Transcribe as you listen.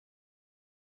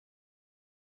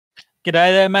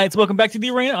G'day there, mates. Welcome back to the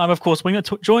arena. I'm, of course, Winger,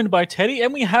 joined by Teddy,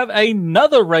 and we have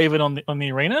another Raven on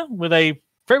the arena with a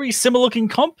very similar-looking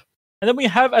comp, and then we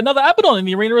have another Abaddon in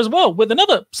the arena as well with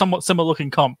another somewhat similar-looking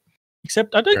comp.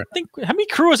 Except I don't think... How many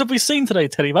crewers have we seen today,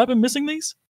 Teddy? Have I been missing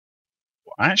these?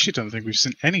 Well, I actually don't think we've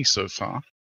seen any so far.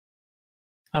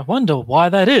 I wonder why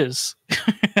that is.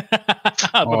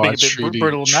 I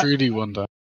truly wonder.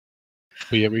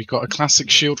 But yeah, we've got a classic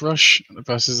shield rush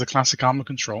versus a classic armor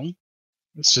control.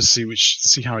 Let's just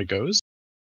see how it goes.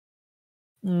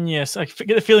 Yes, I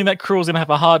get the feeling that Cruel's going to have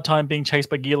a hard time being chased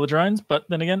by Gila drones, but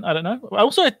then again, I don't know.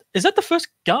 Also, is that the first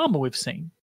Garma we've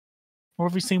seen? Or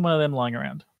have we seen one of them lying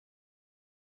around?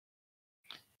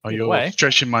 Oh, you're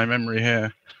stretching my memory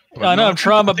here. I know, I'm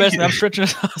trying my best, and I'm stretching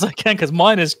as hard as I can, because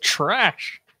mine is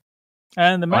trash.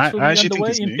 And the match will be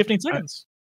underway in 15 seconds.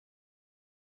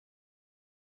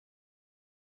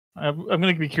 I'm going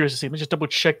to be curious to see. Let me just double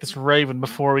check this Raven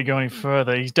before we go any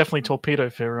further. He's definitely Torpedo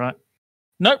Fear, right?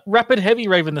 Nope, Rapid Heavy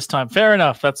Raven this time. Fair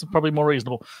enough. That's probably more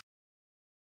reasonable.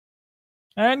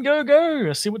 And go.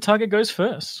 Let's see what target goes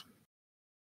first.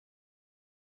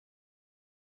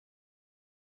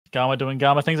 Garma doing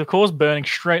Garma things, of course, burning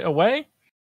straight away.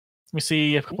 We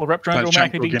see a couple of rep drones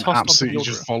automatically being tossed absolutely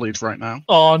onto the just volleyed right now.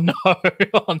 Oh no!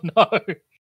 Oh no!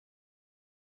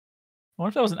 I wonder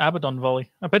if that was an Abaddon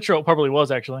volley. I bet you it probably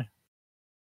was, actually.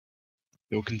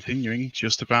 Still continuing,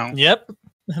 just about. Yep.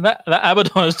 That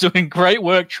Abaddon is doing great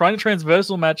work trying to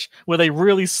transversal match with a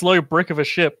really slow brick of a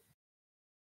ship.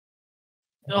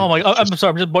 Oh my god, I'm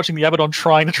sorry, I'm just watching the Abaddon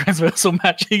trying to transversal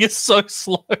match. He is so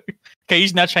slow. Okay,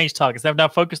 he's now changed targets. They've now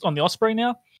focused on the Osprey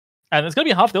now. And it's going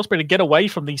to be half the Osprey to get away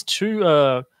from these two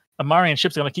Amarian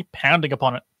ships that are going to keep pounding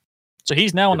upon it. So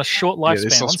he's now on a short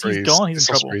lifespan. Once he's gone, he's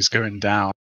in trouble. Osprey's going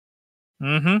down.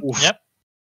 Mm-hmm. Oof. Yep.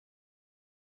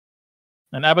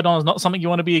 And Abaddon is not something you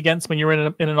want to be against when you're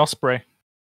in an Osprey.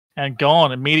 And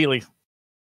gone immediately.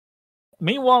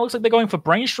 Meanwhile, it looks like they're going for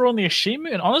Brainstraw on the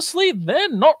Ashimu, and honestly,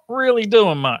 they're not really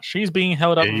doing much. He's being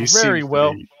held up very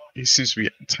well. He seems to be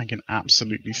tanking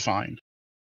absolutely fine.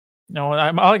 No,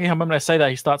 I like how when I say that,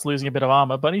 he starts losing a bit of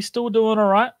armor, but he's still doing all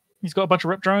right. He's got a bunch of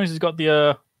rep drones. He's got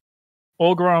the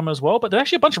Augur armor as well, but there's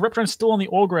actually a bunch of rep drones still on the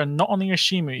Augur and not on the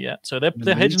Ashimu yet. So they're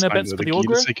hedging their bets for the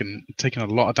Augur. Taking a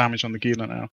lot of damage on the Gila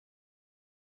now.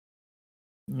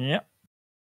 Yep.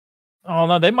 Oh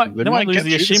no, they might lose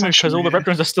the Ashimu because all the rep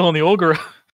drones are still on the Augur.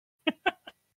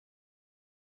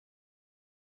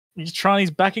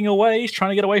 He's backing away. He's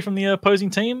trying to get away from the opposing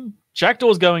team.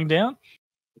 Jackdaw's going down.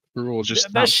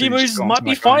 That Shimu might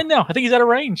be fine now. I think he's out of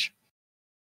range.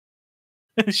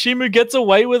 Shimu gets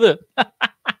away with it.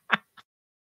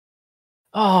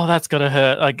 Oh, that's gotta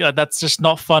hurt. Like that's just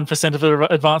not fun for Center for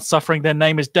Advanced Suffering. Their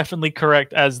name is definitely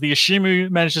correct, as the Ashimu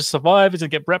managed to survive. He's gonna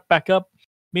get rep back up.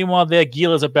 Meanwhile, their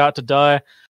Gila's about to die.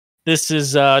 This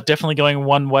is definitely going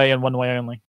one way and one way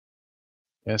only.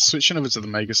 Yeah, switching over to the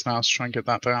Megas now to try and get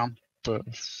that down, but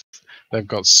they've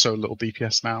got so little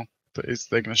DPS now that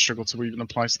they're going to struggle to even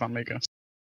apply to that Megas.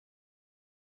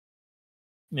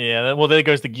 Yeah, well, there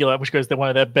goes the Gila, which goes to one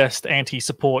of their best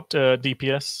anti-support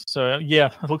DPS. So,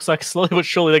 yeah, it looks like slowly but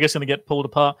surely they're just going to get pulled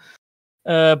apart.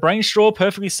 Brainstraw,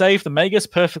 perfectly safe. The Megas,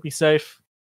 perfectly safe.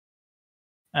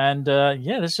 And,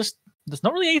 yeah, there's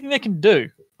not really anything they can do.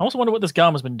 I also wonder what this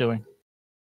Garma's been doing.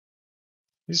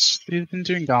 He's been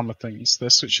doing Garma things. They're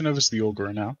switching over to the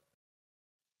Augur now.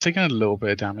 Taking a little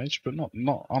bit of damage, but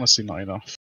honestly not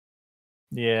enough.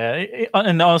 Yeah,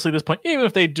 and honestly at this point, even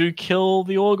if they do kill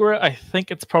the Augur, I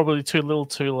think it's probably too little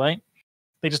too late.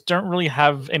 They just don't really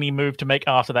have any move to make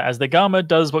after that, as the Garma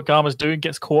does what Garmas do,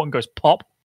 gets caught and goes pop.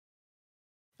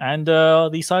 And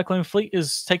the Cyclone Fleet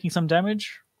is taking some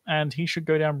damage, and he should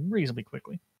go down reasonably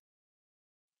quickly.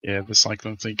 Yeah, the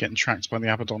Cyclone Fleet getting tracked by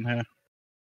the Abaddon here.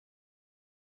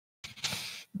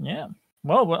 Yeah.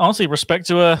 Well, honestly, respect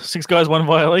to 6 Guys 1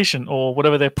 Violation, or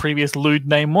whatever their previous lewd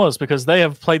name was, because they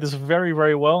have played this very,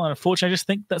 very well. And unfortunately, I just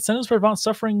think that Centers for Advanced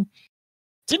Suffering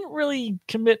didn't really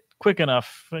commit quick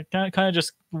enough. It kind of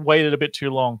just waited a bit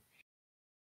too long.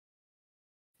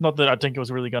 Not that I think it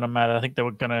was really going to matter. I think they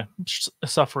were going to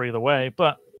suffer either way.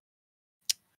 But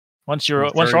once your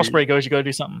Osprey goes, you got to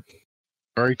do something.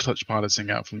 Very clutch piloting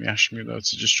out from the Ashimu, though,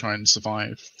 to just try and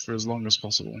survive for as long as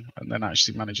possible, and then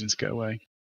actually managing to get away.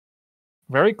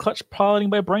 Very clutch piloting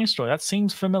by Brainstraw. That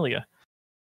seems familiar.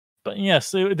 But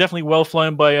yes, definitely well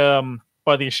flown by the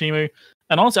Ashimu.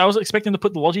 And honestly, I was expecting to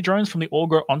put the Logi drones from the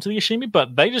Augur onto the Ashimu,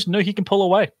 but they just knew he can pull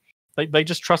away. They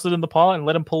just trusted in the pilot and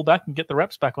let him pull back and get the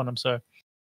reps back on him. So,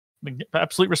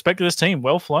 absolute respect to this team.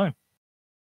 Well flown.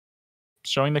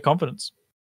 Showing their confidence.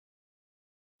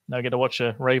 Now I get to watch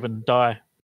a Raven die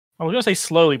I was going to say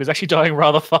slowly, but he's actually dying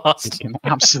rather fast. He can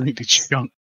absolutely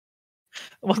chunk.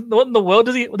 What in the world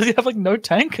does he have? Like no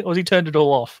tank, or has he turned it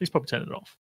all off? He's probably turned it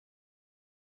off.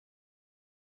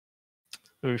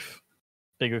 Oof,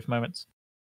 big oof moments.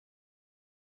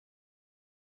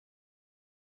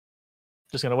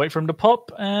 Just going to wait for him to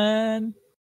pop, and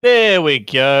there we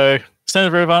go.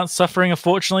 Standard Red Advance suffering,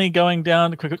 unfortunately, going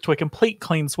down to a complete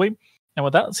clean sweep. And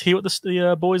with that, let's hear what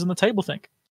the boys on the table think.